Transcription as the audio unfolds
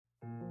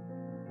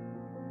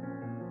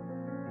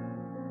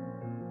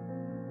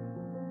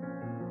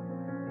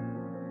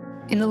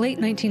In the late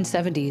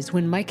 1970s,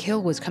 when Mike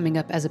Hill was coming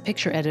up as a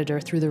picture editor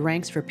through the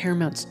ranks for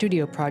Paramount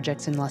studio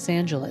projects in Los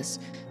Angeles,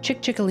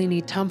 Chic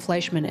Ciccolini, Tom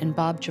Fleischman, and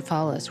Bob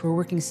Chafalas were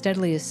working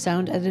steadily as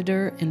sound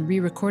editor and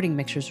re-recording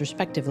mixers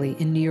respectively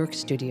in New York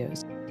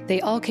studios.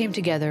 They all came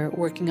together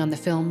working on the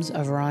films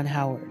of Ron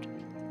Howard.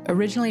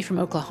 Originally from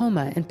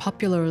Oklahoma and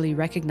popularly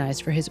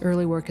recognized for his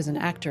early work as an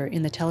actor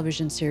in the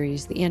television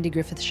series The Andy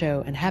Griffith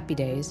Show and Happy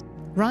Days,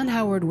 Ron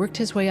Howard worked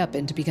his way up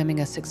into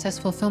becoming a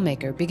successful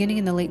filmmaker beginning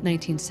in the late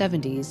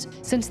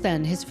 1970s. Since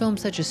then, his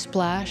films such as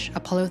Splash,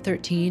 Apollo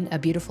 13, A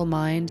Beautiful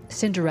Mind,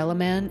 Cinderella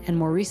Man, and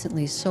more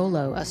recently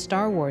Solo, A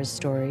Star Wars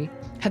Story,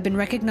 have been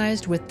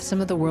recognized with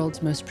some of the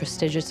world's most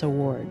prestigious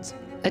awards.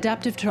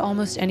 Adaptive to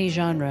almost any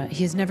genre,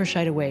 he has never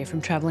shied away from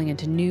traveling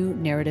into new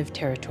narrative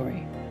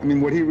territory. I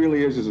mean, what he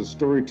really is a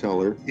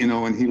storyteller,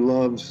 and he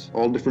loves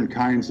all different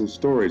kinds of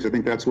stories. I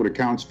think that's what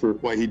accounts for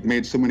why he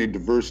made so many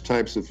diverse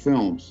types of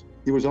films.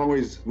 He was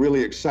always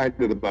really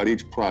excited about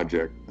each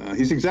project.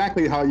 He's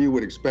exactly how you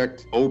would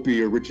expect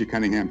Opie or Richie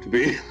Cunningham to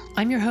be.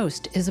 I'm your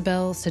host,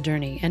 Isabel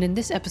Sadurni, and in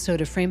this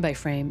episode of Frame by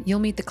Frame, you'll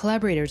meet the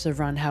collaborators of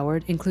Ron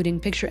Howard, including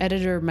picture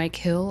editor Mike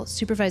Hill,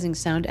 supervising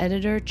sound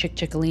editor Chic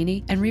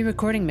Ciccolini, and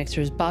re-recording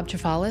mixers Bob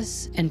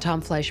Chafalas and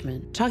Tom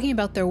Fleischman, talking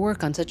about their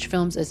work on such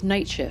films as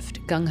Night Shift,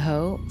 Gung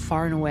Ho,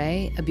 Far and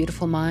Away, A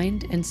Beautiful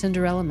Mind, and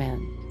Cinderella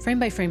Man. Frame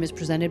by Frame is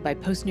presented by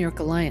Post New York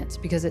Alliance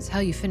because it's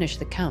how you finish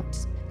the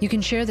counts. You can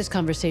share this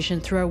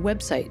conversation through our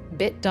website,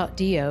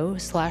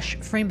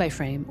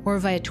 bit.do/framebyframe, or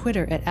via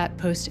Twitter at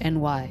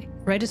 @postny.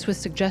 Write us with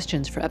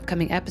suggestions for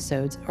upcoming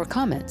episodes or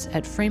comments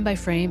at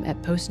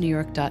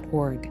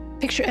framebyframe@postnewyork.org.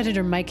 Picture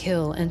editor Mike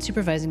Hill and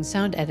supervising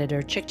sound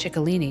editor Chic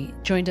Ciccolini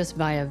joined us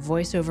via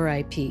voice over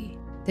IP.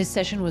 This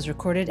session was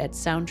recorded at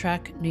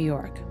Soundtrack, New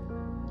York.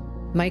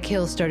 Mike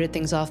Hill started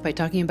things off by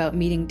talking about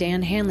meeting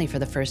Dan Hanley for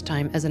the first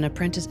time as an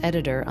apprentice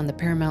editor on the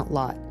Paramount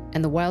lot,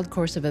 and the wild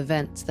course of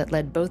events that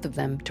led both of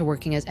them to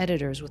working as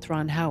editors with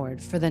Ron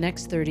Howard for the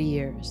next 30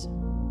 years.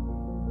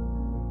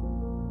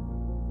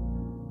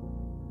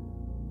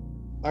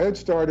 I had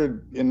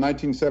started in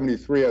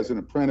 1973 as an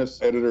apprentice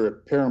editor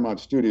at Paramount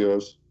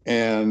Studios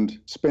and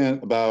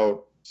spent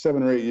about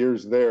 7 or 8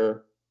 years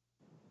there.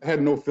 I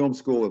had no film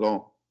school at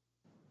all.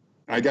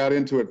 I got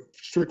into it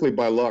strictly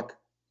by luck.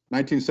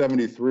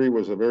 1973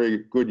 was a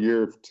very good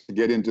year to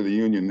get into the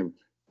union.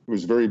 It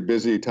was a very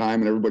busy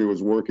time and everybody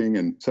was working,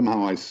 and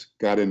somehow I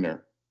got in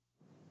there.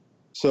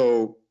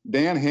 So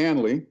Dan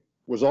Hanley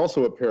was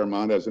also at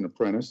Paramount as an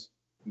apprentice.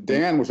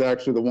 Dan was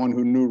actually the one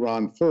who knew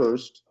Ron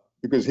first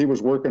because he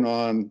was working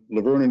on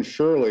Laverne and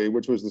Shirley,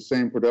 which was the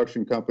same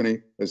production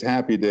company as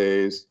Happy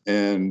Days.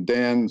 And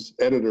Dan's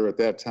editor at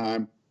that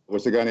time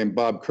was a guy named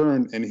Bob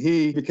Kern, and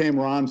he became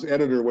Ron's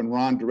editor when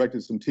Ron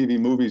directed some TV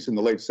movies in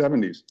the late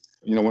 70s.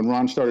 When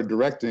Ron started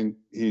directing,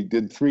 he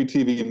did 3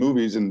 TV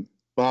movies, and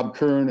Bob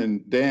Kern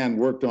and Dan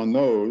worked on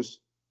those.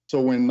 So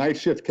when Night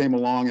Shift came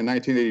along in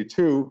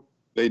 1982,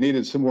 they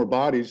needed some more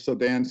bodies, so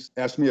Dan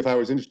asked me if I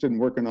was interested in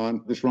working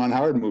on this Ron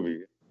Howard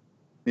movie.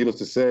 Needless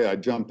to say, I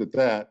jumped at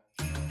that.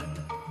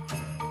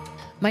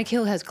 Mike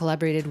Hill has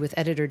collaborated with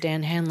editor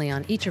Dan Hanley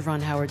on each of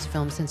Ron Howard's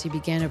films since he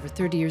began over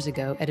 30 years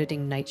ago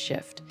editing Night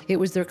Shift. It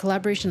was their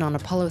collaboration on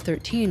Apollo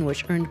 13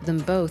 which earned them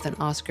both an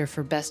Oscar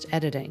for Best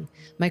Editing.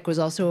 Mike was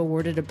also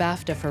awarded a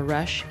BAFTA for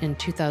Rush in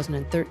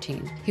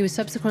 2013. He was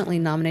subsequently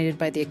nominated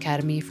by the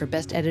Academy for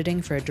Best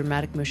Editing for a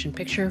Dramatic Motion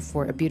Picture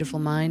for A Beautiful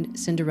Mind,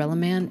 Cinderella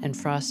Man, and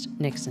Frost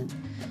Nixon.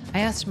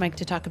 I asked Mike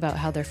to talk about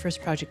how their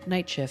first project,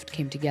 Night Shift,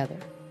 came together.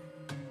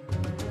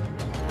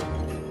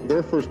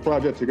 Their first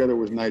project together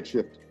was Night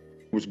Shift.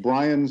 It was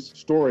Brian's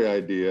story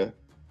idea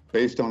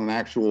based on an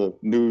actual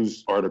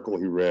news article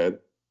he read.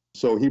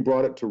 So he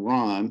brought it to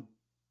Ron,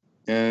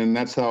 and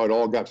that's how it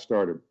all got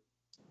started.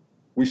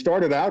 We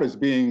started out as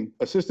being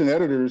assistant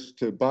editors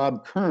to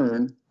Bob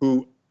Kern,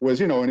 who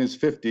was, in his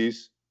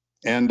 50s.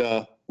 And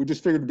we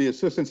just figured to be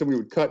assistants and we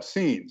would cut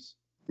scenes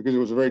because it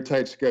was a very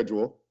tight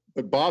schedule.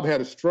 But Bob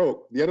had a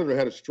stroke. The editor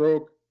had a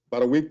stroke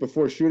about a week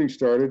before shooting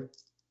started.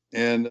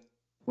 And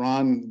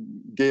Ron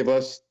gave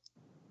us,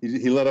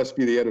 he let us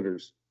be the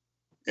editors.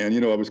 And,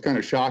 it was kind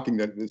of shocking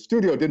that the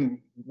studio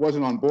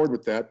wasn't on board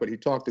with that, but he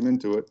talked him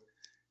into it.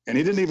 And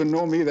he didn't even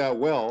know me that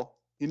well.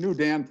 He knew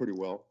Dan pretty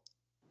well.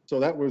 So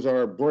that was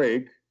our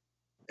break.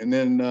 And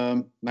then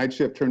Night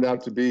Shift turned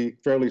out to be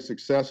fairly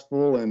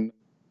successful, and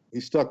he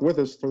stuck with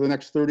us for the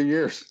next 30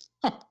 years.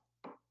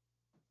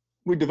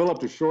 We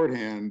developed a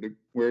shorthand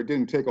where it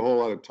didn't take a whole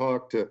lot of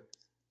talk to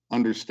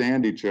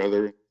understand each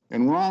other.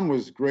 And Ron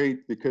was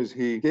great because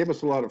he gave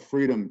us a lot of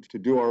freedom to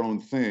do our own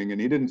thing, and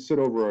he didn't sit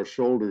over our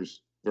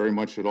shoulders very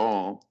much at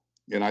all.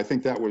 And I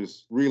think that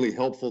was really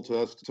helpful to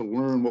us to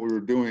learn what we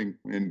were doing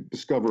and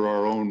discover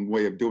our own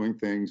way of doing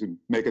things and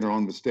making our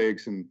own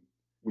mistakes. And,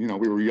 we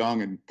were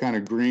young and kind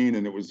of green,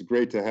 and it was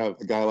great to have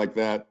a guy like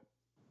that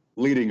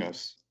leading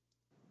us.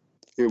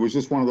 It was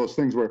just one of those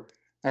things where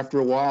after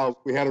a while,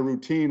 we had a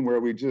routine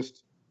where we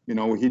just,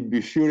 he'd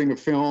be shooting a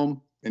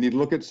film and he'd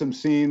look at some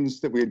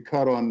scenes that we had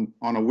cut on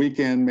a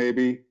weekend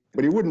maybe,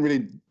 but he wouldn't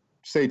really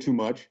say too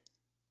much.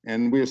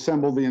 And we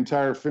assembled the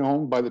entire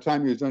film. By the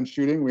time he was done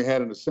shooting, we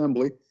had an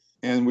assembly,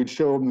 and we'd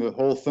show him the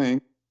whole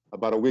thing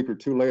about a week or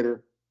two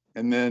later.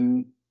 And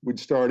then we'd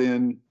start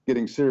in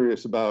getting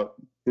serious about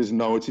his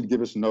notes. He'd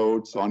give us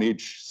notes on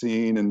each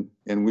scene,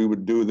 and we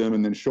would do them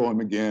and then show him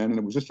again. And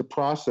it was just a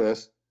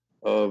process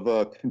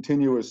of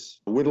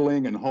continuous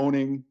whittling and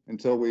honing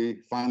until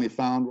we finally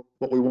found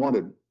what we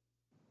wanted.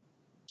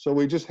 So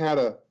we just had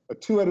a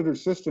two-editor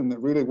system that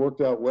really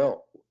worked out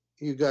well.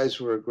 You guys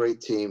were a great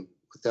team,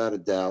 without a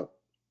doubt.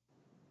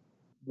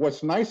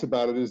 What's nice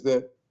about it is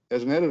that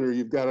as an editor,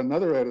 you've got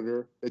another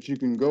editor that you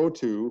can go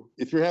to.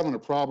 If you're having a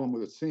problem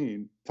with a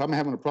scene, if I'm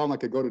having a problem, I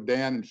could go to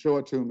Dan and show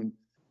it to him, and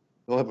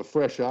he'll have a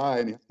fresh eye,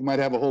 and he might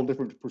have a whole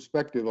different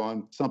perspective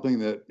on something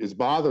that is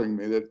bothering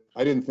me that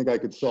I didn't think I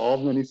could solve.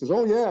 And then he says,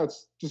 oh, yeah,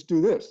 just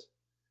do this.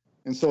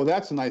 And so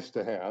that's nice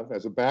to have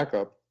as a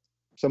backup,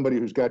 somebody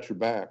who's got your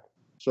back.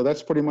 So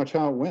that's pretty much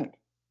how it went.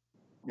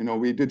 You know,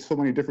 we did so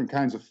many different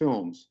kinds of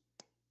films,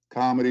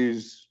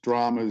 comedies,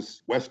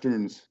 dramas,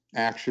 westerns,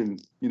 action.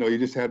 You know, you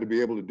just had to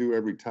be able to do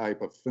every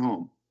type of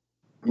film.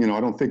 You know, I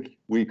don't think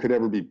we could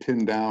ever be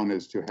pinned down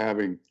as to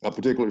having a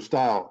particular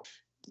style.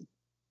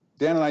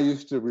 Dan and I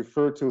used to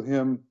refer to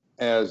him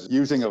as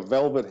using a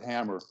velvet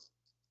hammer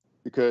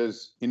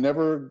because he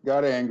never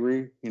got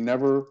angry, he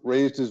never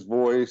raised his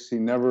voice, he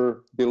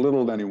never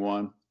belittled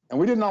anyone, and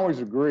we didn't always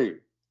agree.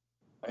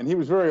 And he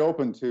was very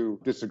open to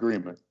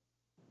disagreement.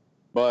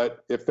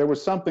 But if there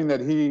was something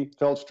that he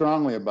felt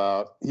strongly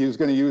about, he was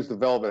going to use the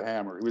velvet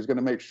hammer. He was going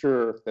to make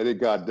sure that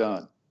it got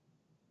done.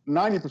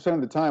 90%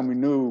 of the time, we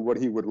knew what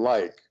he would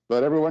like,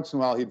 but every once in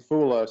a while, he'd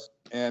fool us.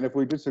 And if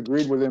we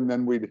disagreed with him,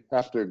 then we'd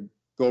have to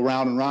go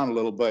round and round a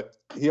little, but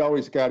he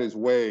always got his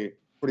way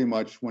pretty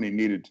much when he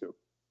needed to.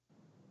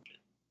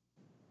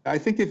 I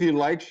think if he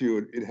likes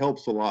you, it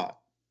helps a lot.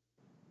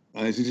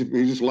 He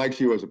just likes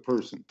you as a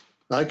person.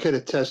 I could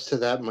attest to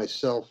that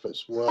myself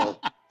as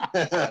well.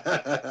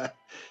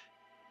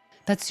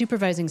 That's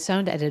supervising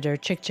sound editor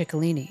Chic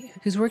Ciccolini,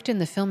 who's worked in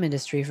the film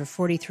industry for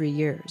 43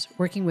 years,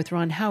 working with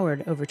Ron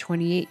Howard over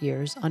 28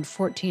 years on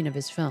 14 of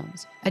his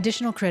films.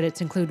 Additional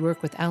credits include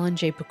work with Alan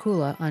J.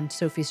 Pakula on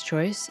Sophie's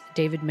Choice,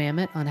 David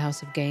Mamet on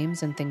House of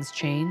Games and Things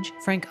Change,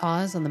 Frank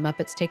Oz on The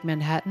Muppets Take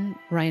Manhattan,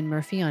 Ryan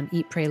Murphy on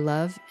Eat, Pray,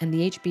 Love, and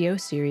the HBO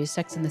series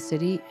Sex and the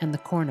City and The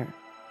Corner.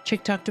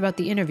 Chic talked about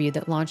the interview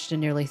that launched a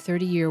nearly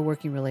 30-year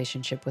working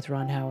relationship with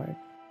Ron Howard.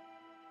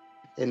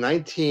 In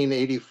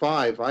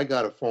 1985, I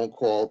got a phone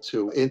call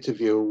to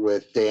interview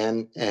with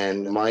Dan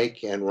and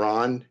Mike and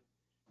Ron,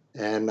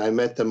 and I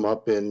met them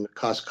up in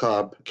Cos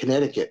Cob,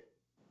 Connecticut.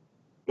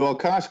 Well,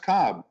 Cos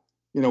Cob,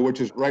 you know,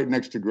 which is right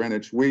next to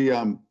Greenwich, we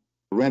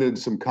rented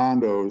some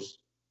condos.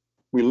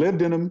 We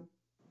lived in them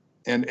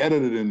and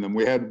edited in them.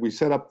 We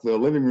set up the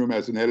living room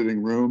as an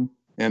editing room,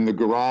 and the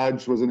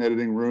garage was an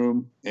editing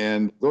room.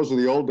 And those are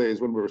the old days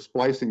when we were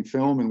splicing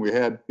film, and we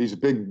had these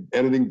big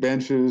editing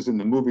benches and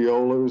the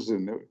moviolas,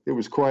 and it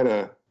was quite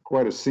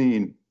a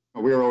scene.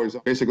 We were always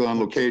basically on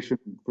location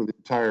for the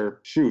entire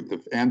shoot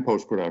and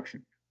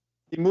post-production.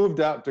 He moved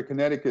out to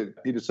Connecticut.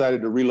 He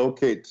decided to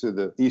relocate to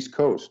the East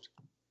Coast.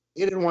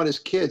 He didn't want his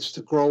kids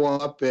to grow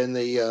up in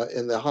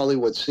the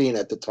Hollywood scene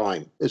at the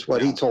time, is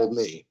what he told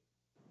me.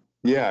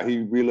 Yeah, he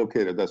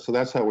relocated. So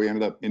that's how we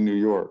ended up in New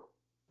York.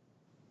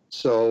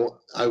 So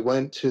I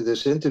went to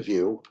this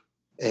interview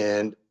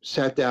and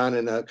sat down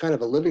in a kind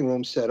of a living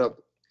room setup.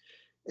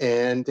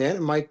 And Dan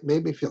and Mike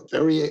made me feel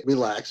very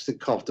relaxed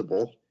and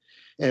comfortable.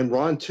 And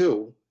Ron,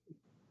 too.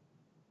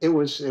 It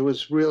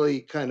was really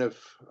kind of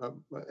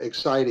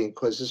exciting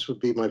because this would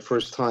be my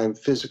first time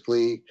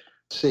physically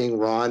seeing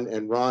Ron.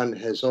 And Ron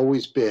has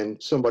always been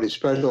somebody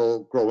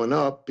special growing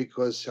up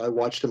because I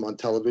watched him on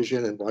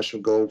television and watched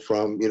him go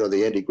from, you know,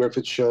 the Andy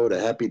Griffith Show to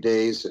Happy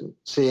Days and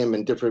see him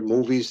in different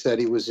movies that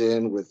he was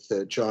in with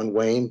John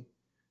Wayne.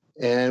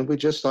 And we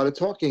just started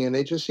talking, and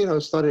they just, you know,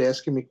 started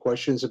asking me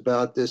questions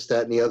about this,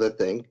 that, and the other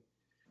thing.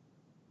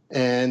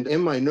 And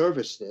in my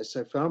nervousness,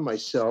 I found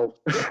myself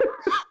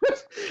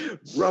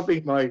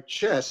rubbing my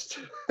chest.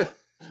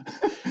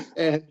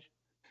 And,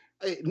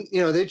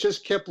 they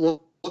just kept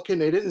looking.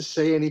 They didn't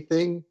say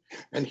anything.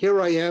 And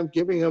here I am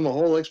giving them a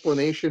whole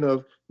explanation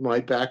of my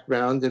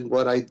background and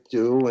what I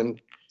do. And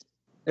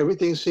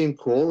everything seemed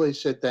cool. They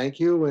said, thank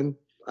you. And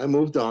I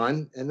moved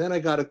on. And then I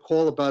got a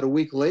call about a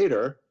week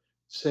later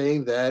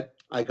saying that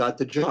I got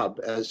the job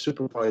as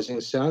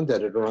supervising sound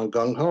editor on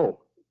Gung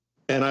Ho.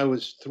 And I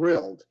was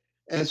thrilled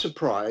and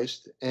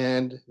surprised.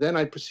 And then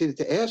I proceeded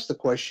to ask the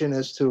question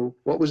as to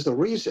what was the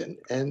reason.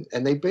 And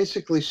they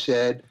basically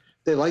said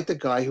they liked the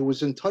guy who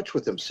was in touch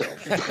with himself.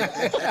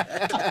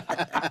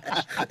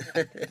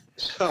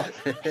 So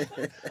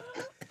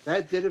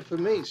that did it for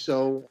me.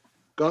 So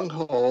Gung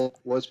Ho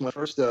was my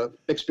first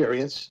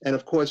experience. And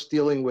of course,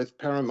 dealing with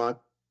Paramount,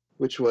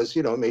 which was,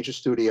 a major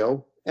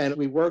studio. And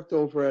we worked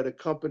over at a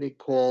company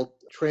called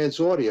Trans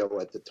Audio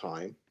at the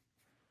time,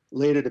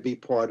 later to be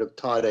part of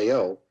Todd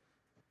A.O.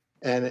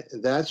 And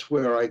that's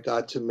where I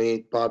got to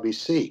meet Bobby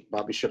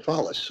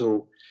Chafalas,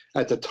 who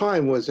at the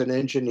time was an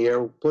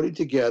engineer putting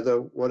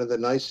together one of the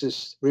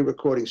nicest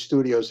re-recording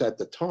studios at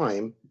the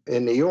time.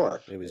 in New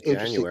York. It was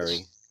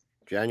Interesting.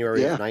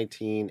 January Yeah. of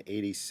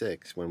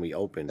 1986 when we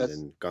opened, That's-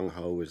 and Gung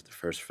Ho was the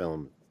first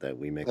film that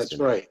we mixed That's in.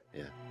 right.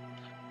 Yeah.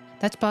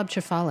 That's Bob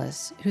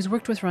Chafalas, who's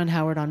worked with Ron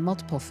Howard on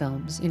multiple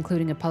films,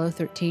 including Apollo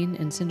 13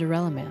 and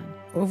Cinderella Man.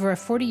 Over a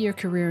 40-year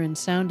career in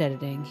sound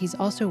editing, he's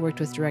also worked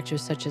with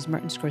directors such as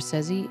Martin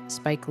Scorsese,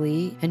 Spike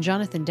Lee, and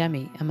Jonathan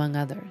Demme, among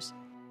others.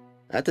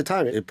 At the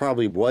time, it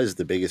probably was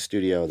the biggest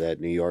studio that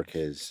New York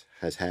has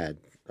had.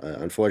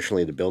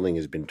 Unfortunately, the building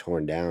has been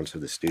torn down, so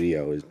the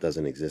studio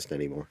doesn't exist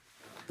anymore.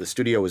 The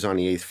studio was on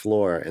the 8th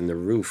floor, and the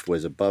roof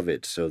was above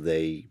it, so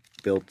they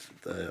built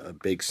a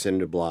big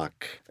cinder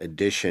block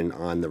addition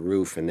on the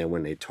roof, and then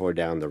when they tore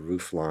down the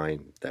roof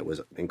line that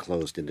was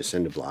enclosed in the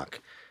cinder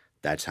block,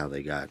 that's how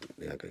they got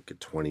like a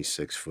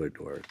 26-foot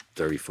or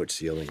 30-foot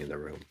ceiling in the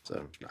room.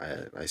 So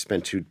I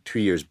spent two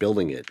years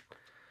building it,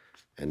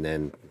 and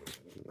then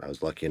I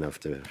was lucky enough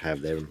to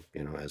have them,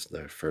 as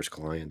their first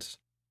clients.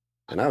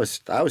 And I was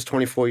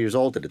 24 years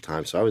old at the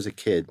time, so I was a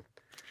kid.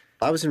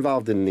 I was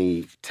involved in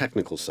the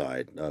technical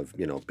side of,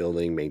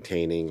 building,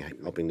 maintaining,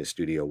 helping the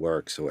studio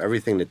work. So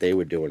everything that they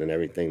were doing and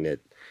everything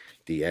that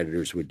the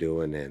editors were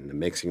doing and the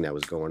mixing that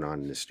was going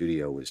on in the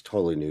studio was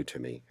totally new to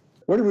me.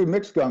 Where did we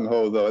mix Gung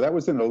Ho, though? That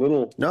was in a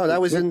little... No, that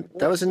was in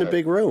the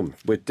big room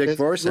with Dick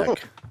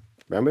Vorsek.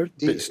 Remember?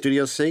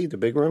 Studio C, the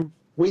big room?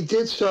 We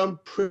did some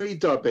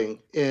pre-dubbing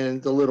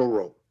in the little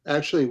room,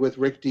 actually with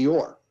Rick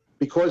Dior.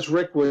 Because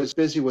Rick was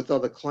busy with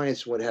other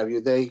clients and what have you,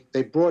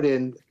 they brought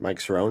in... Mike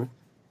Cerrone?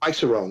 Mike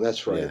Cerrone,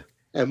 that's right. Yeah.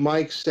 And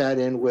Mike sat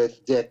in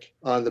with Dick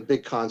on the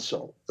big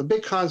console. The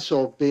big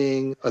console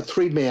being a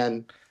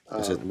three-man...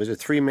 It was a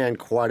three-man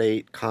quad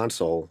 8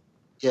 console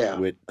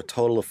with a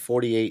total of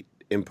 48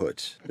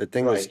 inputs. The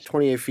thing was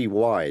 28 feet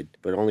wide,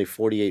 but only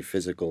 48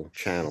 physical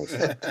channels.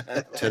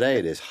 Today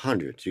it is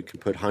hundreds. You can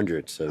put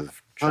hundreds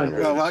of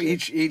channels. Well,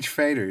 each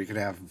fader, you could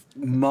have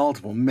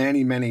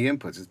many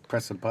inputs. Just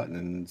press a button,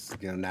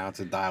 and now it's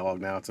a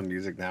dialogue, now it's a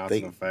music, now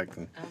it's an effect.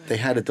 They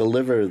had to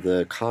deliver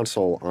the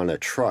console on a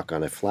truck,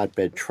 on a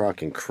flatbed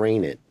truck, and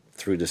crane it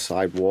through the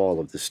side wall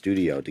of the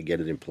studio to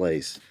get it in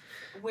place.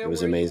 Where it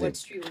was amazing. What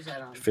street was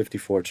that on?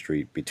 54th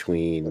Street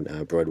between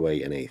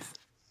Broadway and 8th.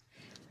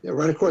 Yeah,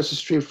 right across the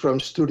street from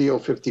Studio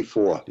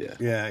 54.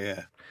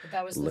 Yeah. But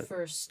that was the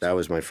first. That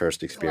was my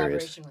first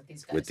experience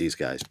with these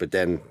guys. But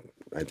then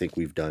I think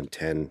we've done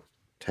 10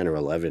 or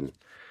 11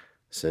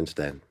 since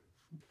then.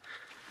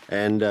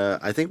 And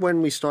I think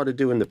when we started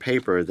doing the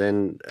paper,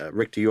 then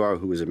Rick Dior,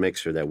 who was a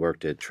mixer that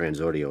worked at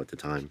Transaudio at the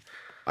time,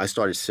 I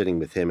started sitting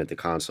with him at the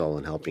console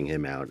and helping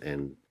him out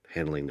and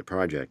handling the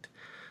project.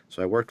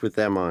 So I worked with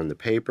them on the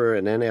paper,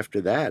 and then after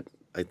that,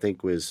 I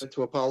think was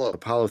to Apollo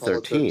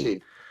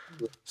 13.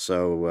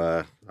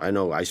 So I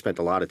know I spent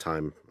a lot of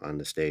time on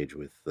the stage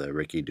with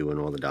Ricky doing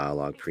all the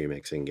dialogue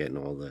pre-mixing, getting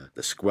all the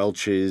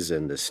squelches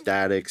and the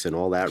statics and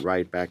all that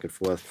right back and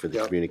forth for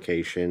the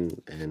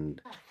communication.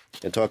 And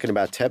talking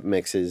about temp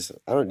mixes,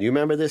 do you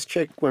remember this,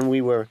 Chick, when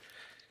we were,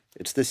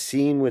 it's the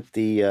scene with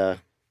the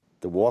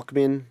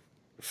Walkman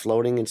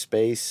floating in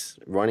space,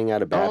 running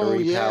out of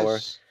battery power.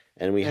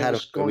 And we had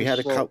to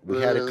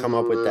come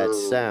up with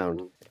that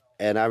sound.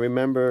 And I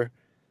remember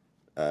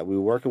we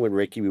were working with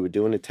Ricky. We were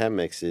doing the temp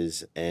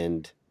mixes,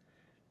 and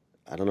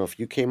I don't know if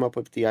you came up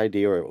with the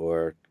idea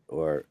or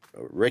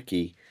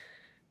Ricky,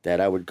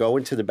 that I would go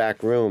into the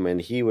back room and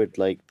he would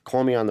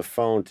call me on the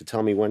phone to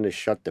tell me when to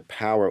shut the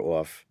power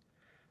off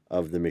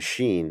of the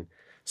machine,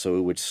 so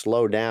it would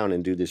slow down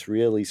and do this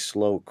really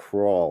slow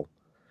crawl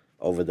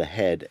over the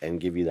head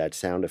and give you that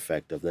sound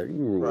effect of the.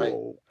 Right.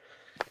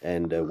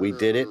 And we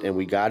did it, and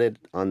we got it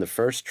on the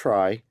first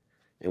try,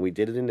 and we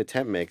did it in the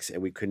temp mix,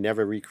 and we could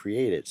never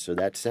recreate it. So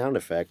that sound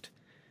effect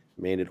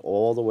made it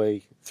all the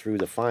way through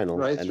the final.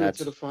 Right, and through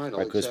to the final,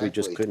 because we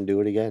just couldn't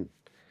do it again.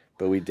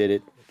 But we did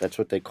it. That's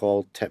what they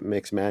call temp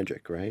mix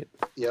magic, right?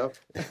 Yep,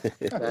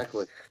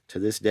 exactly. To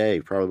this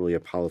day, probably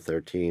Apollo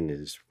 13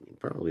 is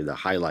probably the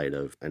highlight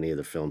of any of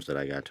the films that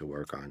I got to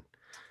work on.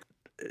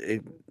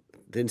 It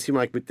didn't seem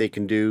like they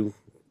can do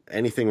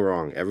anything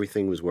wrong.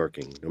 Everything was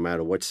working, no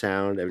matter what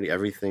sound,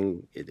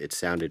 everything. It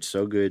sounded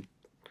so good.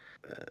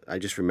 I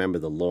just remember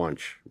the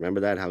launch.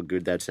 Remember that? How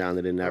good that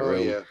sounded in that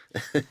room?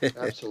 Oh, yeah.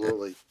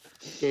 Absolutely.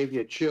 Gave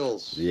you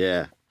chills.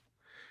 Yeah.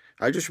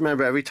 I just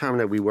remember every time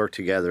that we worked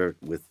together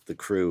with the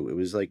crew, it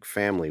was like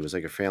family. It was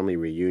like a family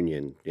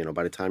reunion.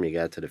 By the time you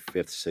got to the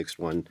 5th, 6th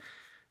one,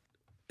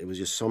 it was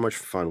just so much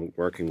fun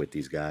working with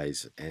these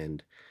guys.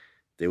 And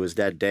there was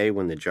that day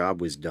when the job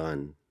was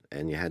done,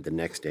 and you had the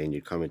next day, and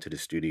you'd come into the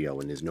studio,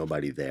 and there's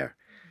nobody there.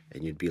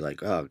 And you'd be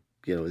like, oh,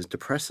 it's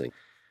depressing.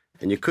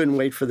 And you couldn't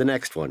wait for the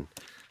next one.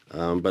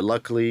 But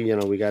luckily,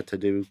 we got to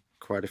do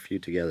quite a few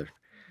together.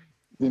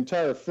 The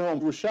entire film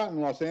was shot in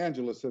Los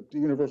Angeles at the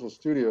Universal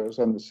Studios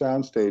on the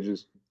sound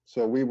stages.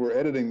 So we were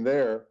editing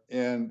there,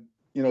 and,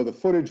 the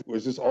footage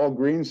was just all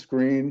green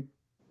screen,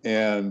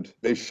 and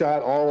they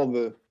shot all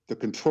of the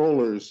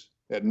controllers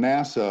at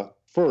NASA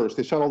first.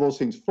 They shot all those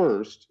things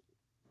first.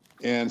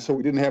 And so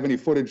we didn't have any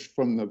footage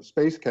from the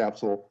space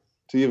capsule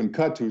to even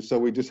cut to, so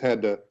we just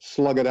had to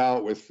slug it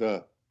out with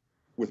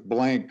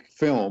blank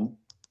film.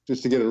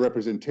 just to get a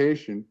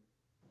representation.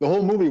 The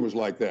whole movie was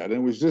like that. And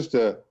it was just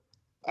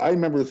I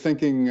remember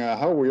thinking,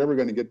 how are we ever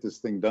going to get this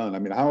thing done? I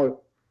mean,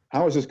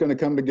 how is this going to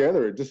come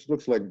together? It just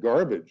looks like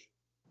garbage.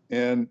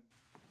 And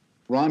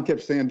Ron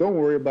kept saying, don't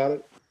worry about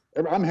it.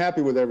 I'm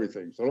happy with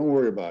everything, so don't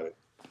worry about it.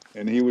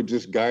 And he would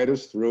just guide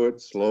us through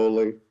it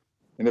slowly.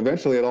 And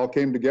eventually it all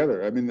came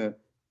together. I mean,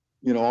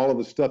 all of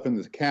the stuff in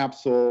this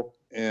capsule,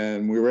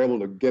 and we were able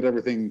to get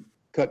everything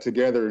cut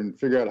together and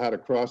figure out how to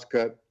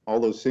cross-cut all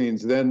those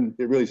scenes. Then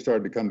it really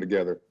started to come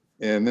together.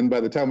 And then by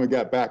the time we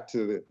got back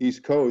to the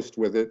East Coast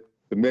with it,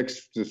 the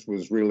mix just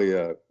was really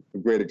a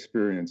great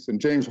experience. And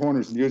James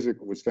Horner's music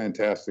was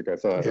fantastic, I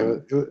thought. Yeah,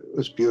 it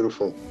was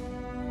beautiful.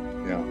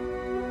 Yeah.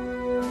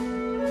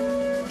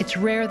 It's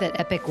rare that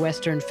epic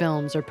Western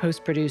films are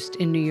post-produced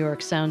in New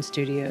York sound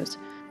studios.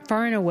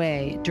 Far and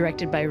Away,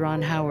 directed by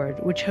Ron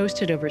Howard, which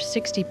hosted over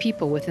 60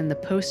 people within the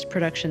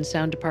post-production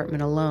sound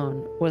department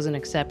alone, was an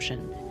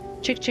exception.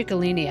 Chic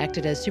Ciccolini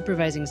acted as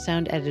supervising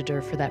sound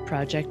editor for that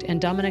project, and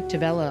Dominic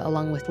Tavella,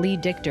 along with Lee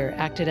Dichter,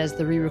 acted as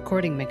the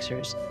re-recording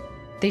mixers.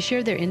 They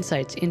shared their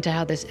insights into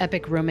how this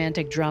epic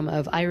romantic drama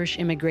of Irish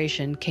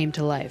immigration came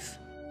to life.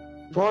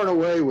 Far and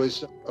Away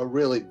was a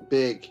really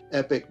big,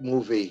 epic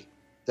movie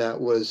that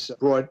was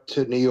brought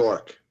to New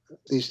York.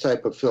 These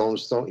type of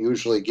films don't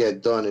usually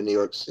get done in New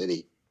York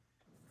City.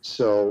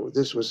 So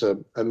this was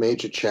a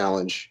major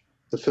challenge.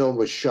 The film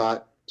was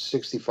shot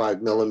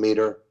 65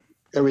 millimeter.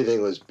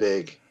 Everything was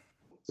big.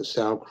 The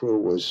sound crew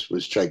was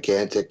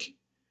gigantic.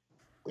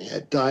 We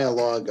had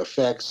dialogue,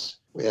 effects,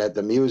 we had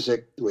the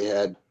music, we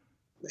had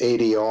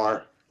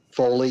ADR,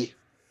 Foley.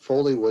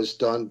 Foley was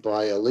done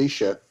by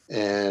Alicia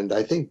and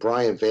I think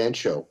Brian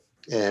Vancho.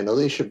 And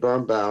Alicia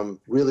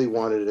Birnbaum really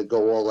wanted to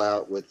go all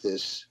out with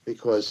this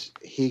because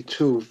he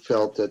too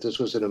felt that this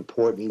was an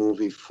important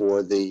movie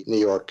for the New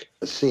York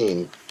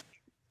scene.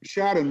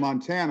 Shot in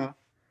Montana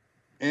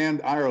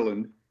and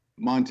Ireland.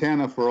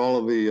 Montana for all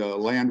of the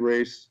land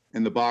race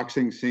and the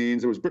boxing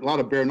scenes. There was a lot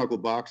of bare knuckle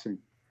boxing.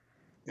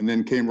 And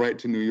then came right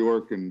to New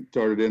York and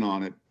started in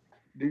on it.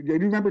 Do you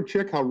remember,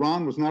 Chick, how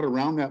Ron was not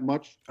around that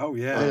much? Oh,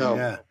 yeah. I know.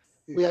 Yeah.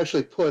 We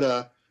actually put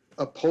a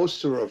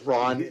poster of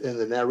Ron in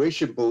the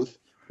narration booth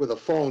with a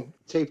phone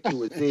taped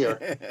to his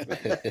ear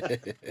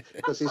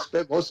because he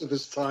spent most of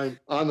his time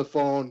on the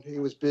phone. He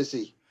was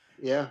busy.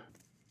 Yeah.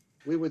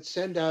 We would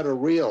send out a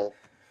reel,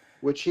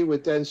 which he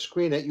would then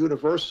screen at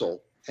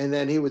Universal, and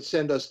then he would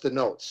send us the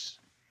notes.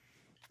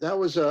 That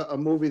was a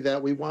movie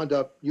that we wound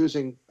up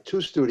using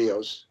 2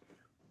 studios.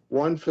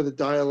 One for the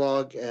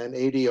dialogue and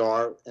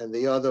ADR, and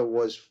the other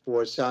was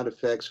for sound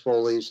effects,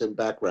 Foleys, and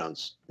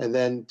backgrounds. And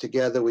then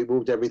together we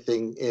moved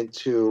everything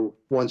into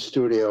one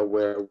studio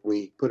where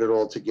we put it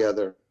all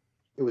together.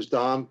 It was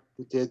Dom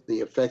who did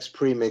the effects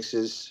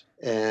premixes,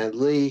 and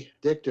Lee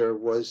Dichter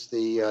was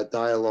the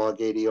dialogue,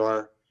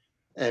 ADR,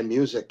 and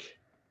music.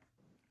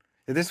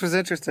 This was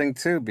interesting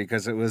too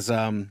because it was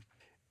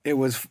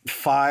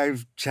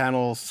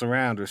 5-channel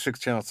surround or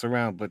 6-channel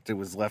surround, but it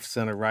was left,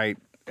 center, right,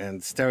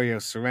 and stereo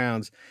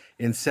surrounds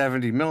in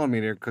 70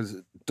 millimeter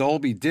because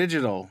Dolby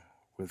Digital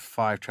with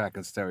 5-track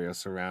and stereo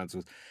surrounds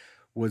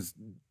was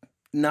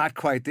not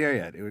quite there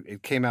yet.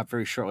 It came out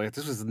very shortly.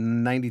 This was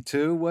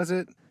 92, was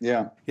it?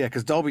 Yeah. Yeah,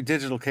 because Dolby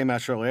Digital came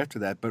out shortly after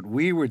that, but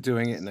we were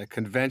doing it in a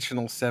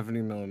conventional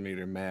 70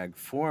 millimeter mag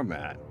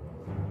format.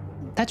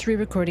 That's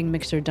re-recording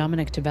mixer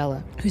Dominic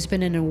Tavella, who's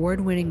been an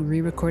award-winning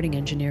re-recording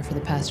engineer for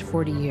the past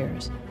 40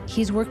 years.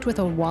 He's worked with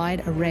a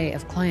wide array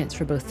of clients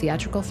for both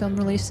theatrical film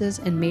releases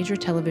and major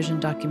television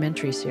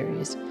documentary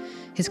series.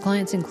 His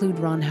clients include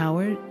Ron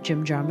Howard,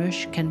 Jim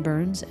Jarmusch, Ken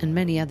Burns, and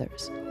many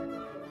others.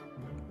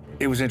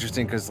 It was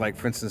interesting because, like,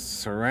 for instance,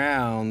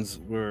 surrounds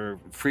were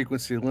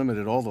frequency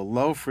limited. All the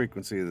low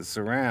frequency of the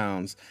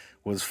surrounds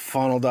was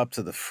funneled up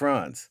to the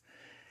front.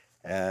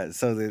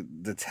 So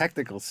the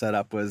technical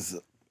setup was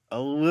a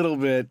little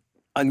bit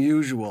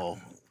unusual,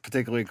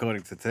 particularly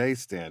according to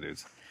today's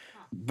standards.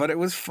 But it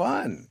was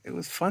fun. It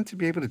was fun to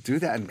be able to do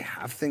that and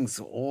have things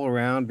all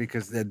around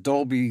because the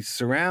Dolby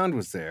surround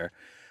was there.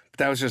 But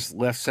that was just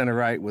left, center,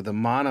 right with a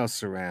mono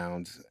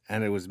surround,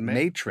 and it was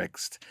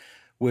matrixed,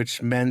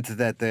 which meant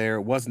that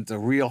there wasn't a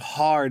real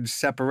hard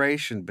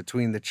separation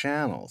between the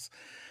channels.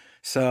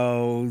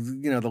 So,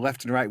 the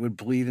left and right would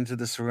bleed into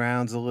the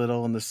surrounds a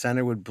little, and the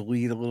center would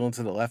bleed a little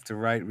into the left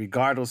and right,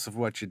 regardless of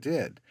what you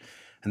did.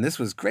 And this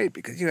was great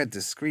because you had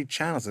discrete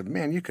channels and,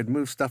 man, you could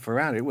move stuff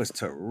around. It was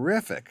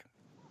terrific.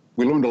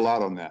 We learned a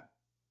lot on that.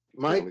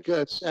 Mike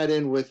sat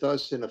in with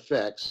us in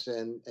effects,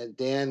 and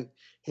Dan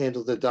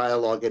handled the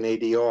dialogue and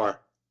ADR.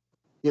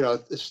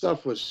 The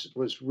stuff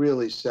was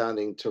really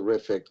sounding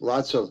terrific.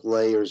 Lots of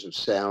layers of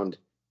sound.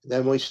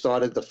 Then we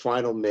started the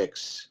final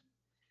mix.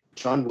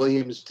 John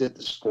Williams did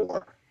the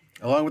score.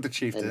 Along with the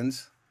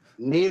Chieftains.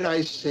 And need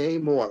I say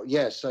more?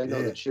 Yes, I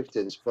know the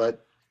Chieftains,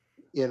 but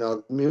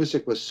the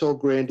music was so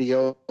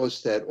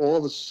grandiose that all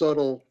the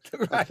subtle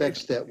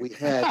effects that we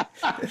had.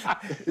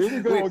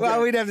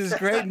 We'd have this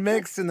great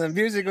mix, and the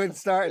music would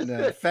start, and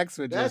the effects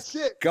would just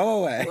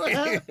go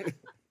away.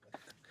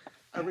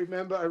 I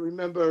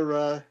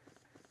remember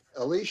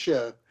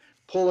Alicia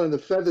pulling the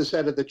feathers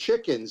out of the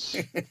chickens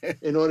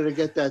in order to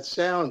get that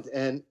sound.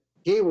 And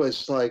he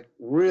was like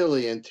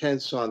really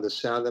intense on the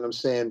sound. And I'm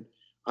saying,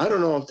 I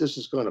don't know if this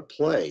is going to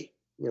play,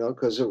 you know,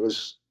 because it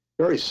was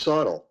very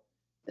subtle.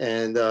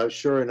 And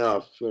sure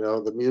enough, you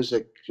know, the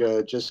music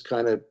just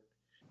kind of,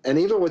 and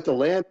even with the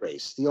land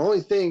race, the only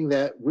thing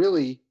that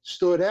really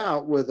stood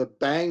out were the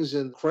bangs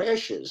and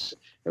crashes.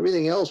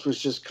 Everything else was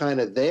just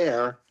kind of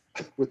there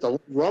with the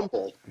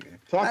rumble.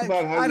 Talk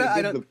about how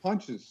you did the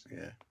punches.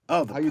 Yeah.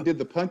 Oh, how you did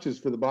the punches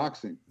for the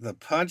boxing. The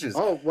punches.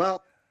 Oh,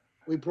 well,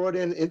 we brought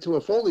into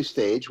a Foley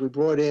stage, we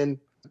brought in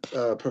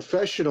a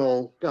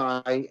professional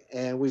guy,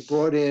 and we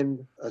brought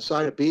in a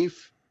side of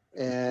beef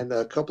and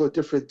a couple of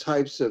different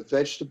types of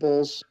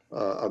vegetables,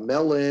 a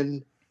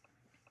melon,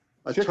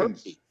 a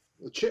turkey.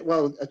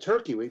 Well, a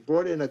turkey. We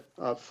brought in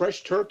a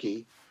fresh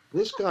turkey.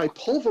 This guy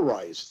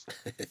pulverized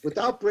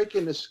without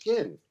breaking the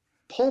skin.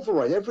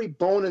 Pulverized. Every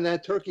bone in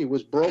that turkey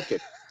was broken.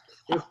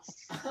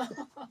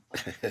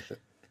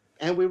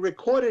 And we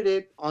recorded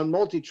it on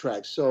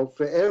multi-track. So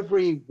for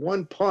every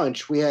one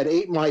punch, we had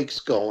 8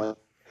 mics going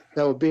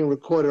that were being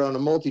recorded on a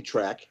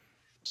multi-track.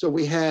 So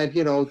we had,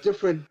 you know,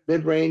 different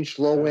mid-range,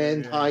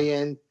 low-end,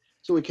 high-end,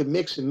 so we could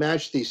mix and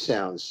match these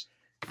sounds.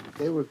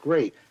 They were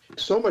great.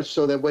 So much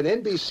so that when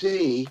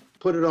NBC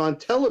put it on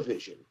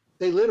television,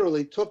 they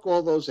literally took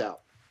all those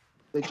out.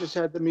 They just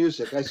had the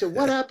music. I said,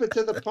 what happened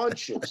to the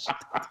punches?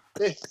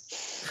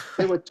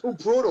 They were too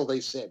brutal, they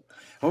said.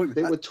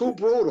 They were too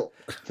brutal.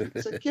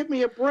 I said, give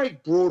me a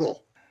break,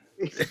 brutal.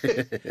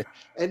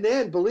 And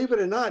then, believe it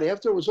or not,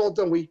 after it was all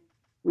done, we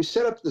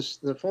set up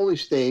the Foley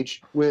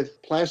stage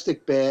with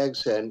plastic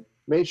bags and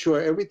made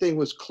sure everything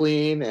was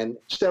clean and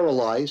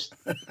sterilized.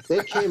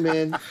 They came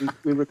in,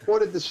 we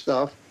recorded the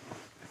stuff,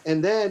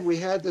 and then we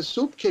had the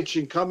soup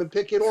kitchen come and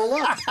pick it all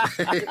up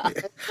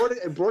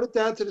and brought it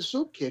down to the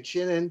soup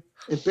kitchen and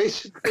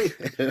basically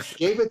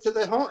gave it to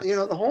the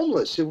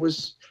homeless. It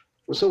was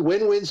a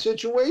win-win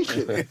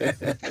situation.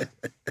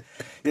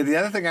 Yeah, the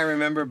other thing I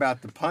remember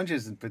about the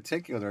punches in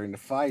particular during the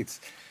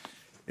fights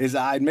is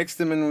I'd mix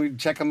them and we'd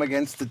check them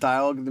against the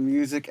dialogue of the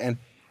music,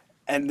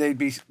 and they'd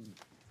be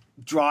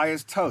dry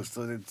as toast.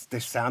 So they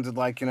sounded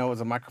like, you know, it was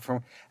a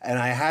microphone. And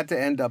I had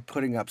to end up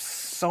putting up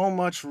so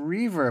much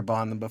reverb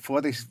on them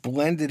before they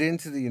blended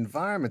into the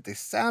environment. They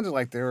sounded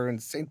like they were in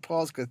St.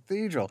 Paul's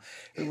Cathedral.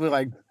 It was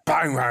like,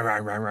 bang, bang,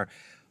 bang, bang, bang.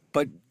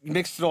 But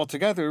mixed it all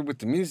together with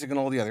the music and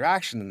all the other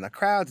action and the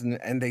crowds,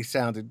 and they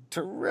sounded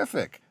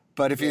terrific.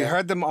 But if you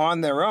heard them on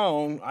their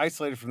own,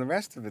 isolated from the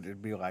rest of it,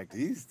 it'd be like,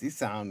 these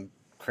sound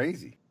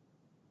crazy.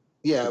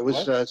 Yeah, it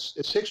was a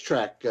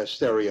 6-track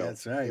stereo.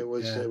 That's right. It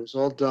was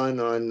all done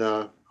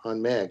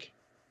on Mag,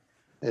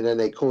 and then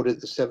they coated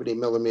the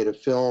 70mm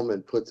film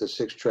and put the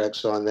 6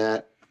 tracks on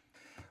that.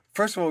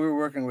 First of all, we were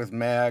working with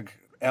Mag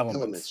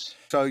elements.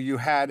 So you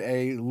had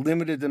a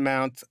limited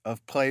amount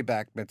of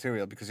playback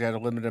material because you had a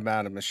limited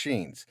amount of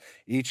machines.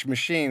 Each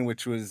machine,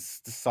 which was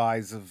the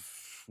size of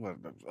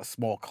a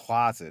small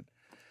closet,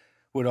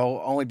 would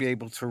only be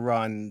able to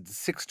run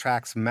 6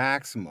 tracks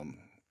maximum.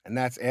 And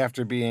that's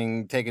after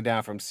being taken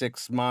down from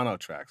 6 mono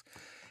tracks.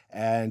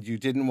 And you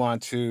didn't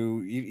want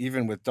to,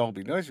 even with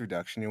Dolby noise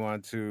reduction, you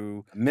wanted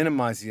to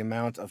minimize the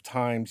amount of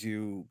times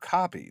you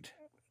copied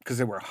because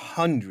there were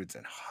hundreds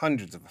and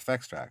hundreds of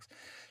effects tracks.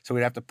 So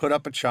we'd have to put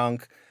up a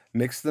chunk,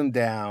 mix them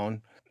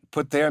down,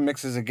 put their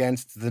mixes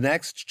against the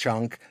next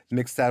chunk,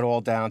 mix that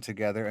all down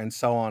together, and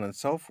so on and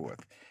so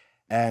forth.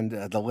 And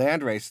the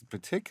land race in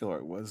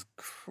particular was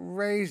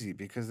crazy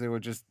because there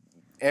were just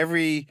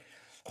every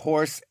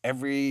horse,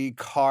 every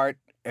cart,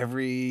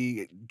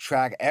 every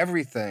track,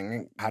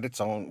 everything had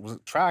its own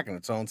track and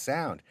its own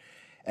sound.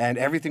 And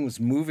everything was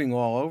moving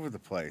all over the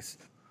place.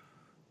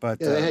 But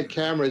they had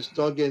cameras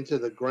dug into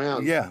the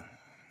ground. Yeah.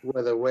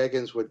 Where the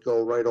wagons would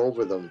go right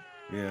over them.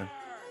 Yeah.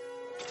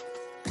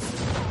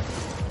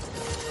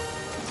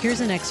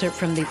 Here's an excerpt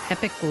from the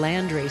epic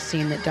land race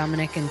scene that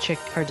Dominic and Chic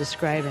are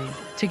describing.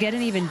 To get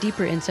an even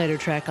deeper insider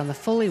track on the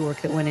Foley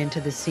work that went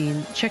into the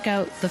scene, check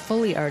out the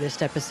Foley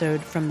Artist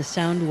episode from the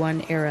Sound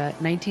One era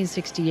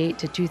 1968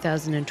 to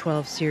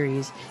 2012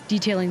 series,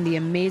 detailing the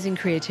amazing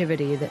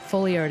creativity that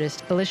Foley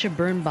artist Alicia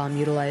Birnbaum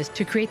utilized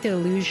to create the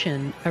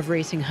illusion of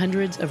racing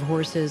hundreds of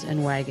horses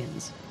and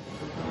wagons.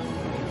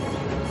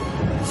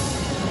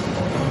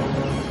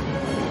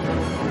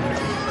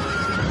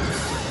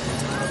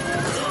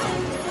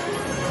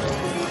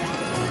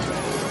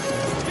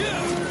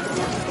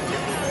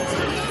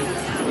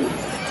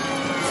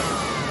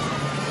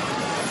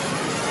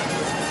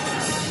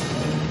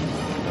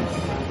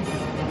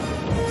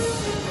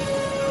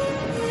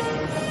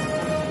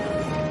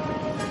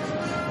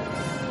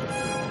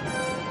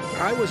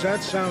 I was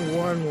at Sound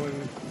One when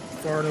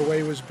Far and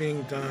Away was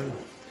being done,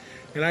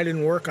 and I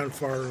didn't work on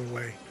Far and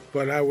Away,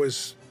 but I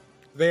was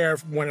there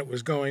when it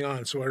was going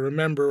on, so I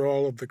remember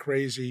all of the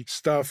crazy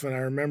stuff, and I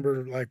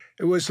remember, like,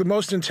 it was the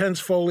most intense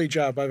Foley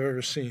job I've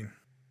ever seen.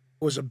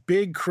 It was a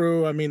big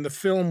crew. I mean, the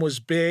film was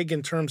big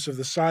in terms of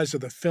the size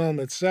of the film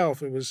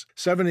itself. It was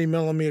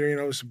 70mm,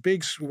 it was a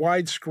big,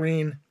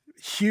 widescreen,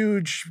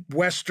 huge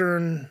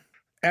Western,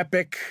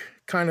 epic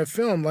kind of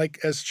film, like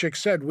as Chick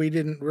said, we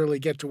didn't really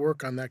get to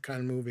work on that kind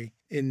of movie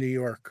in New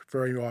York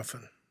very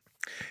often.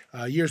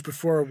 Years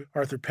before,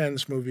 Arthur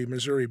Penn's movie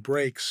Missouri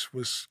Breaks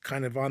was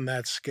kind of on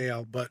that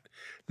scale, but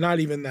not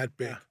even that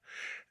big.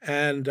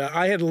 And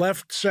I had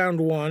left Sound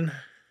One.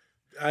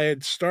 I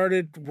had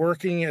started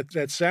working at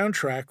that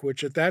soundtrack,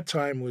 which at that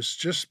time was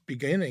just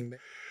beginning.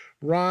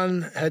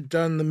 Ron had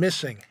done The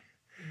Missing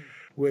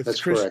with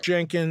That's Chris correct.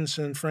 Jenkins,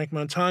 and Frank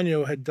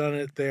Montano had done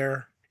it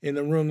there in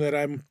the room that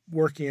I'm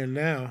working in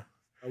now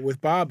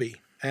with Bobby.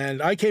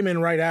 And I came in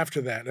right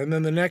after that. And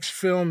then the next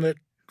film that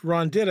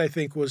Ron did, I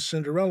think, was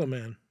Cinderella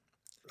Man.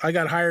 I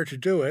got hired to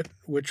do it,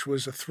 which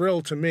was a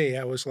thrill to me.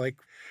 I was like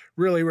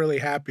really, really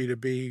happy to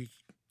be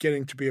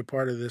getting to be a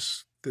part of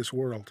this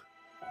world.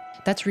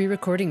 That's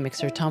re-recording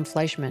mixer Tom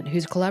Fleischman,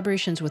 whose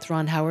collaborations with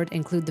Ron Howard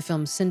include the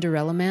films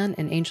Cinderella Man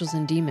and Angels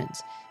and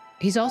Demons.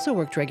 He's also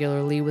worked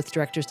regularly with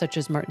directors such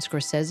as Martin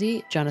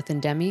Scorsese,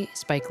 Jonathan Demme,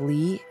 Spike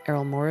Lee,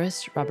 Errol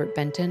Morris, Robert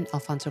Benton,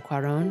 Alfonso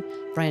Cuarón,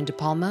 Brian De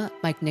Palma,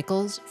 Mike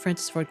Nichols,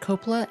 Francis Ford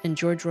Coppola, and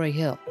George Roy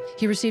Hill.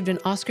 He received an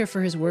Oscar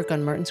for his work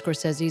on Martin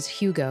Scorsese's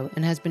Hugo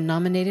and has been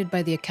nominated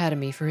by the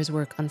Academy for his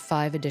work on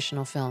 5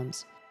 additional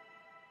films.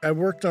 I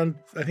worked on,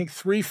 I think,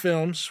 3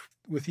 films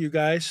with you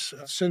guys,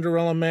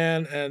 Cinderella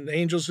Man and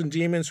Angels and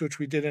Demons, which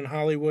we did in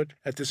Hollywood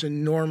at this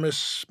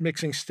enormous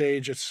mixing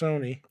stage at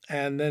Sony,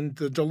 and then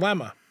The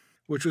Dilemma,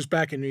 which was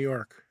back in New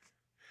York.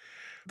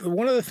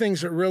 One of the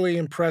things that really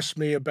impressed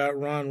me about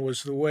Ron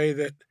was the way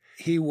that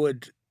he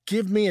would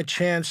give me a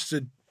chance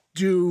to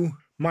do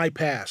my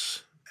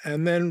pass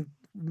and then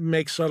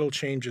make subtle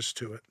changes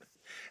to it.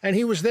 And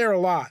he was there a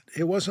lot.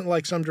 It wasn't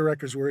like some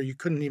directors where you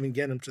couldn't even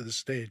get him to the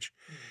stage.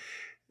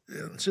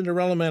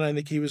 Cinderella Man, I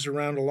think he was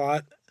around a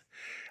lot.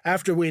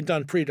 After we had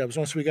done pre-dubs,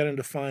 once we got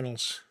into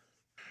finals.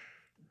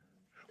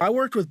 I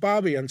worked with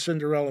Bobby on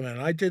Cinderella Man.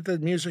 I did the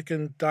music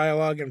and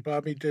dialogue, and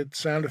Bobby did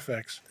sound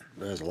effects.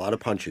 There's a lot of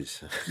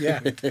punches.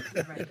 Yeah.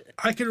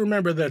 I can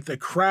remember that the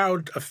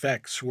crowd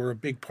effects were a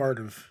big part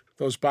of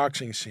those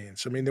boxing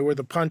scenes. I mean, there were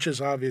the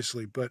punches,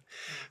 obviously, but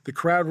the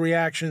crowd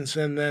reactions,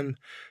 and then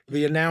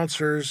the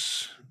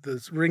announcers,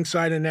 the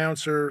ringside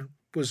announcer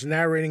was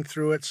narrating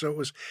through it.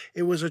 So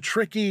it was a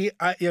tricky,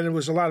 and it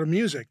was a lot of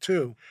music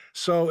too.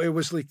 So it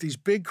was like these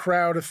big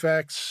crowd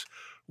effects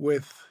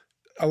with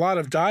a lot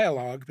of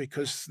dialogue,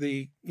 because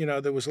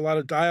there was a lot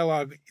of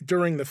dialogue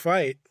during the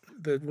fight.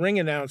 The ring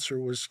announcer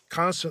was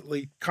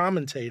constantly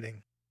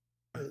commentating.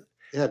 You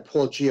had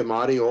Paul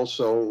Giamatti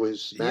also,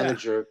 his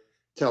manager,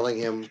 telling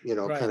him,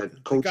 Right. kind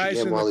of coaching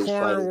him while The he's guys in the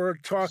corner fighting. were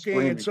talking,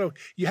 screaming. and so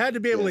you had to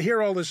be able to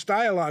hear all this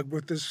dialogue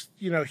with this,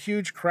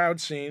 huge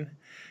crowd scene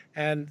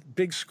and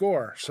big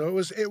score. So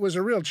it was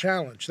a real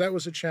challenge. That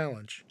was a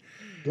challenge.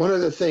 One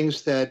of the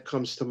things that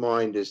comes to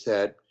mind is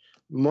that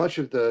much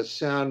of the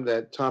sound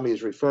that Tommy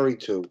is referring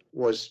to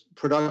was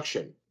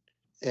production.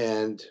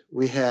 And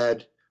we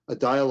had a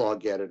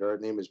dialogue editor, her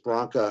name is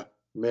Branka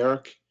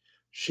Merrick.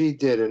 She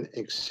did an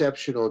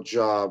exceptional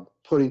job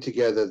putting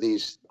together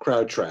these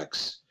crowd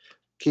tracks,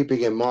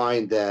 keeping in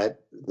mind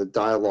that the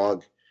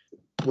dialogue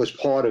was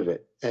part of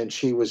it. And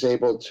she was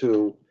able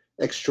to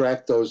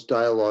extract those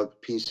dialogue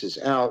pieces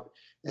out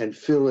and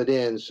fill it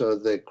in so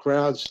the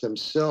crowds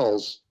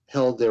themselves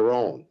held their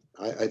own.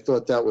 I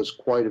thought that was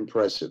quite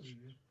impressive.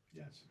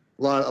 Yes.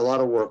 A lot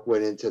of work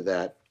went into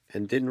that.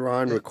 And didn't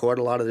Ron record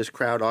a lot of this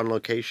crowd on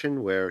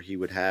location, where he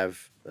would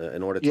have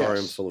an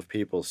auditorium Yes. full of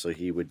people, so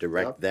he would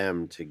direct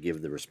them to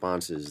give the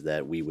responses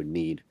that we would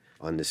need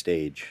on the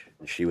stage?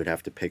 She would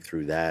have to pick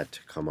through that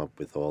to come up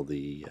with all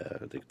the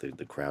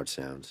crowd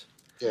sounds.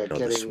 Yeah, the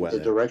getting sweat. the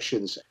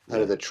directions out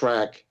of the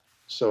track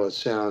so it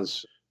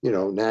sounds,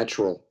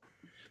 natural.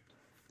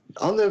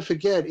 I'll never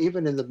forget,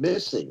 even in The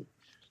Missing,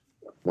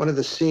 one of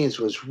the scenes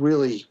was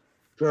really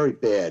very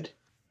bad,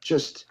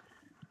 just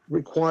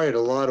required a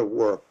lot of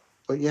work.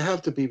 But you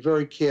have to be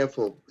very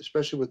careful,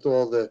 especially with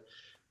all the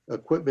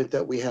equipment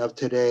that we have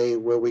today,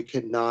 where we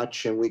can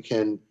notch and we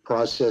can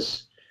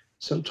process.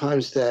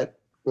 Sometimes that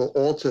will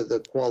alter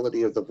the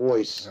quality of the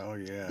voice. Oh,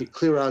 yeah. You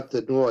clear out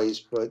the noise,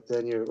 but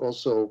then you're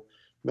also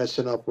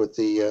messing up with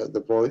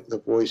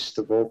the voice,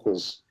 the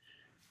vocals.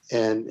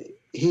 And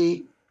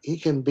he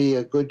can be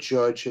a good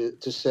judge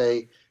to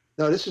say,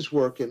 no, this is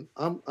working.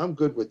 I'm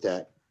good with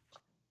that.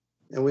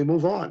 And we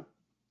move on.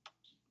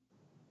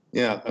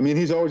 Yeah, I mean,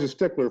 he's always a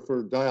stickler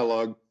for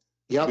dialogue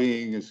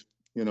being as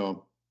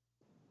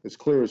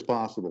clear as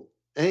possible.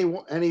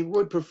 And he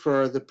would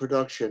prefer the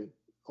production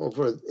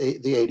over the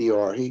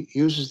ADR. He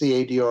uses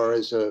the ADR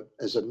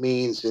as a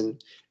means in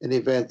the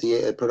event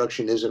the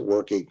production isn't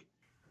working,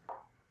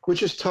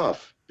 which is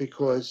tough,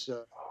 because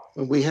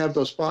when we have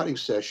those spotting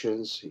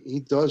sessions, he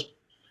does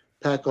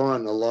pack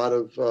on a lot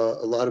of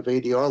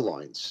ADR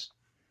lines,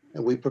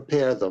 and we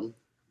prepare them.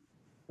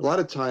 A lot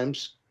of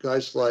times,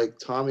 guys like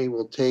Tommy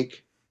will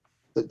take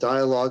the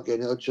dialogue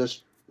and he'll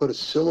just put a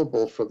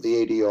syllable from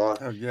the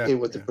ADR in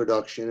with the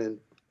production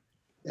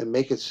and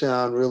make it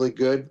sound really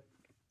good,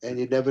 and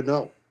you never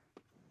know.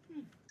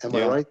 Am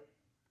I right?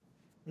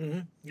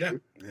 Mm-hmm. Yeah.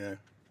 Yeah.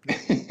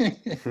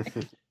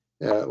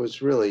 It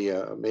was really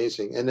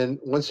amazing. And then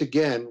once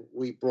again,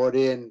 we brought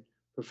in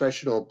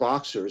professional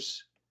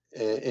boxers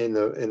in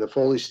the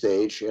Foley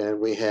stage, and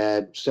we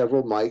had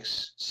several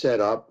mics set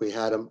up. We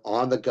had them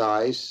on the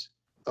guys,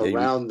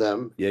 around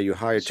them. Yeah, you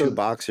hired two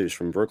boxers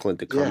from Brooklyn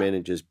to come in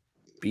and just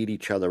beat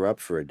each other up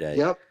for a day.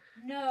 Yep.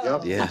 No.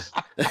 Yep. Yeah.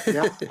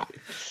 Yep.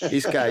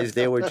 These guys,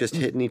 they were just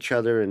hitting each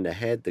other in the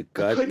head, the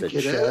gut, the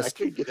chest.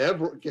 I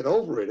couldn't get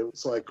over it. It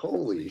was like,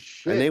 holy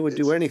shit. And they would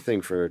do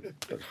anything for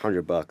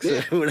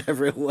 $100,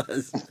 whatever it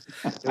was.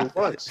 It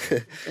was.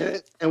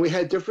 And we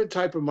had different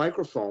type of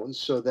microphones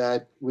so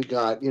that we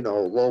got,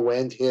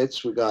 low-end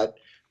hits. We got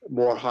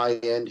more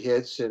high-end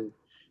hits. And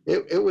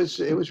it was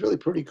really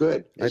pretty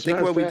good. I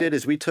think what we did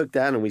is we took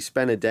that and we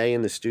spent a day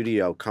in the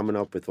studio coming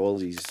up with all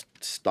these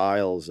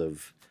styles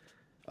of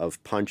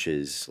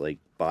punches, like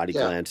body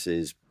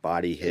glances,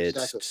 body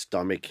hits,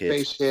 stomach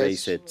hits,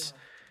 face hits.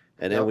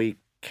 And then we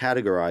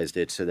categorized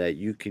it so that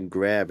you can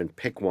grab and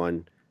pick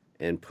one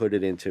and put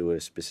it into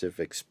a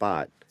specific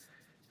spot.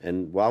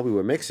 And while we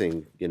were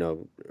mixing,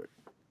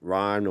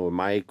 Ron or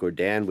Mike or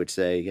Dan would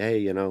say,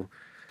 hey,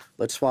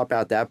 let's swap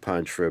out that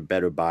punch for a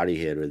better body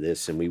hit or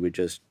this. And you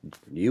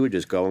would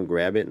just go and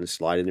grab it and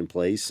slide it in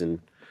place. And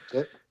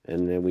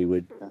then we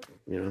would,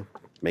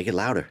 make it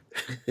louder.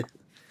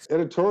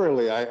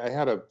 Editorially, I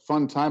had a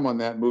fun time on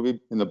that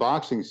movie in the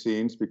boxing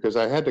scenes because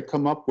I had to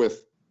come up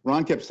with,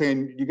 Ron kept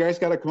saying, you guys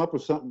got to come up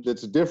with something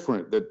that's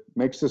different, that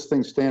makes this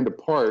thing stand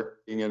apart.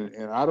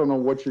 And I don't know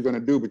what you're going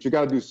to do, but you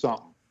got to do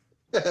something.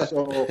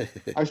 So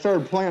I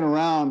started playing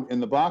around in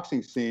the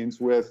boxing scenes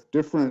with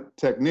different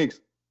techniques.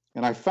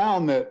 And I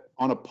found that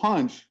on a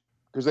punch,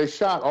 because they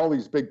shot all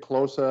these big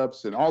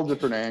close-ups and all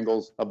different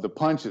angles of the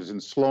punches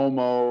in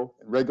slow-mo,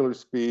 regular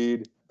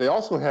speed. They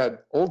also had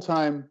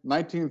old-time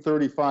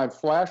 1935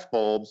 flash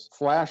bulbs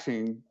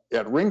flashing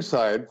at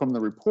ringside from the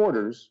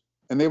reporters,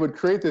 and they would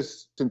create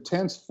this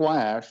intense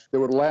flash that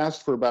would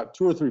last for about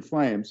 2 or 3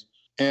 frames.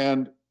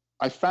 And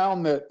I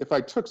found that if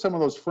I took some of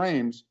those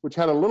frames, which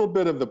had a little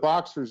bit of the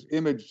boxer's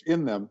image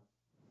in them,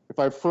 if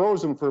I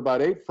froze them for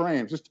about 8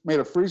 frames, just made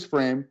a freeze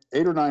frame,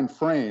 8 or 9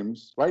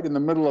 frames, right in the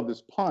middle of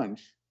this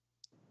punch,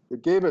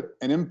 it gave it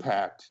an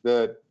impact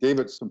that gave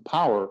it some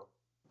power.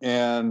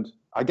 And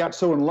I got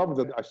so in love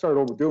with it, I started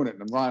overdoing it.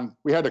 And Ron,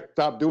 we had to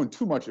stop doing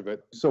too much of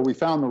it. So we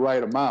found the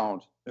right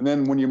amount. And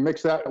then when you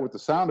mix that with the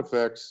sound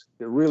effects,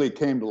 it really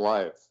came to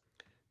life.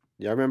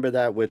 Yeah, I remember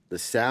that with the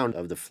sound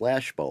of the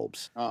flash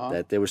bulbs,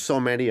 that there were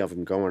so many of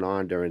them going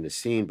on during the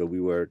scene, but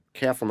we were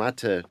careful not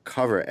to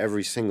cover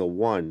every single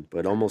one,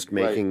 but almost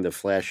making the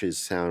flashes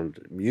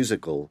sound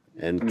musical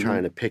and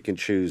trying to pick and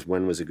choose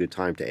when was a good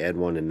time to add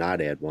one and not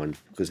add one,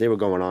 because they were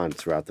going on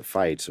throughout the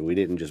fight, so we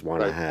didn't just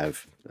want to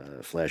have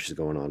flashes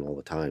going on all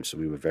the time, so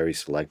we were very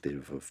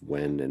selective of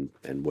when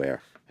and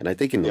where. And I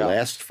think in the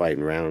last fight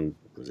in round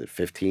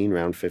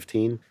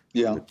 15?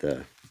 Yeah. With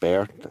the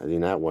bear, I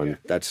mean, that one,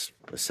 that's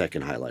a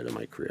second highlight of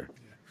my career.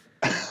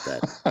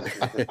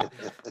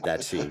 That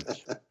scene.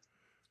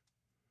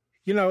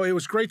 It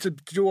was great to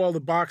do all the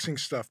boxing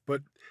stuff,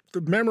 but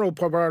the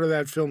memorable part of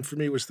that film for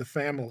me was the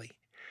family.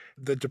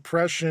 The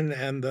depression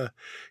and the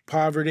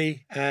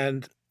poverty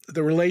and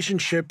the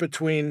relationship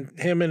between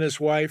him and his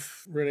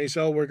wife. Renee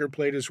Zellweger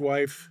played his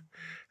wife,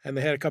 and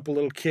they had a couple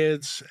little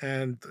kids,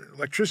 and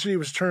electricity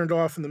was turned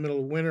off in the middle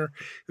of winter.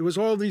 It was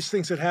all these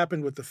things that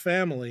happened with the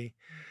family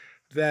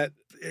that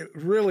it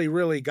really,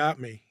 really got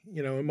me,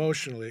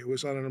 emotionally. It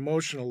was on an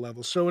emotional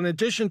level. So in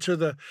addition to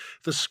the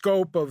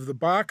scope of the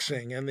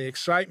boxing and the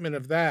excitement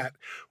of that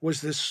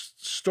was this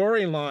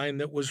storyline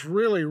that was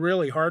really,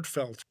 really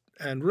heartfelt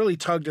and really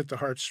tugged at the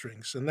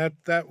heartstrings. And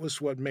that was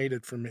what made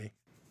it for me.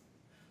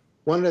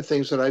 One of the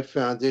things that I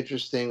found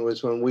interesting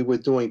was when we were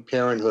doing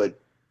Parenthood.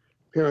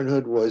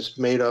 Parenthood was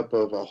made up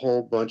of a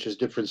whole bunch of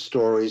different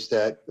stories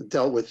that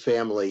dealt with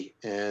family.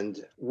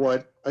 And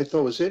what I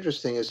thought was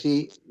interesting is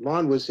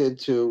Ron was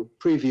into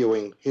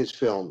previewing his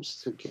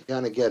films to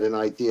kind of get an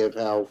idea of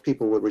how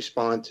people would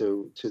respond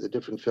to the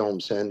different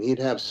films. And he'd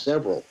have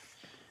several.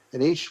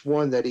 And each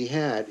one that he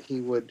had,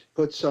 he would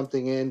put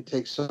something in,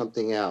 take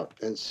something out,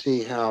 and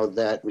see how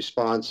that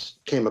response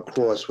came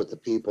across with the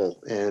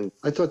people. And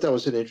I thought that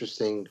was an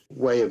interesting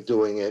way of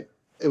doing it.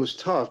 It was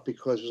tough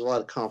because there was a lot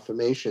of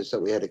confirmations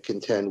that we had to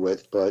contend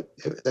with, but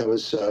that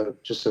was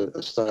just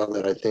a style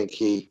that I think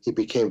he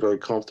became very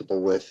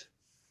comfortable with.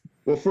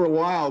 Well, for a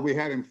while, we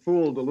had him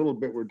fooled a little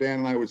bit where Dan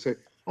and I would say,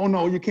 oh,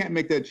 no, you can't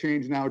make that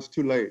change now. It's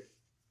too late.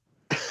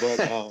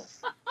 But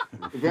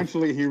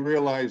eventually he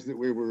realized that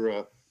we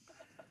were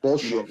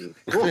bullshitting.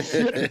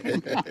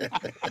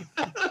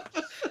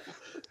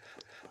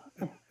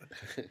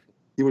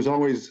 He was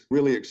always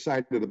really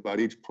excited about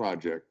each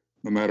project,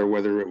 no matter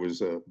whether it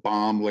was a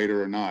bomb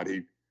later or not.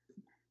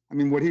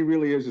 What he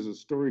really is a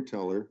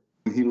storyteller.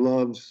 He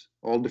loves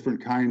all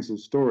different kinds of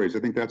stories. I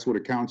think that's what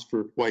accounts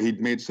for why he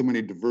made so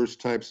many diverse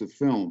types of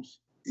films.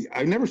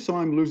 I never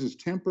saw him lose his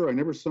temper. I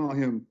never saw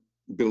him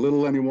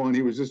belittle anyone.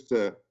 He was just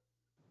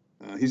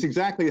he's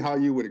exactly how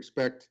you would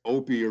expect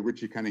Opie or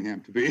Richie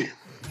Cunningham to be.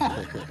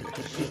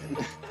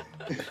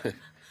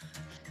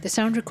 The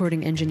sound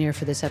recording engineer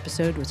for this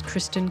episode was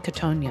Kristen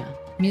Catonia.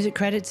 Music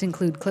credits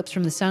include clips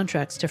from the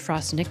soundtracks to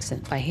Frost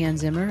Nixon by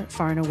Hans Zimmer,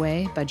 Far and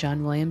Away by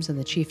John Williams and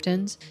the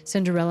Chieftains,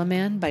 Cinderella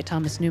Man by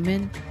Thomas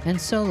Newman, and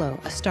Solo,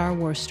 a Star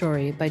Wars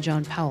story by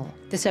John Powell.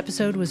 This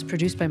episode was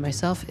produced by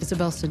myself,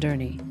 Isabel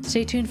Sadurni.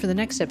 Stay tuned for the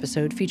next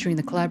episode featuring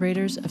the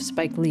collaborators of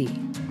Spike Lee.